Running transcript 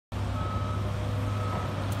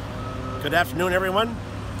Good afternoon, everyone.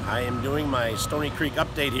 I am doing my Stony Creek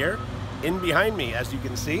update here. In behind me, as you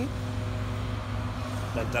can see,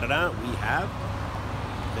 we have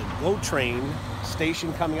the GO train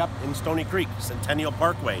station coming up in Stony Creek, Centennial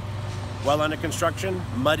Parkway. Well under construction,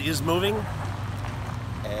 mud is moving,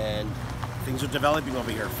 and things are developing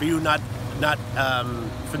over here. For you not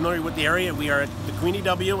familiar with the area, we are at the Queenie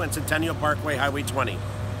W and Centennial Parkway, Highway 20.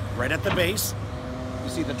 Right at the base, you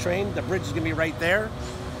see the train, the bridge is gonna be right there.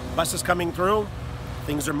 Buses coming through,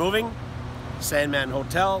 things are moving. Sandman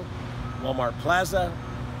Hotel, Walmart Plaza.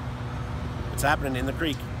 It's happening in the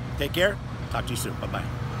creek. Take care, talk to you soon, bye-bye.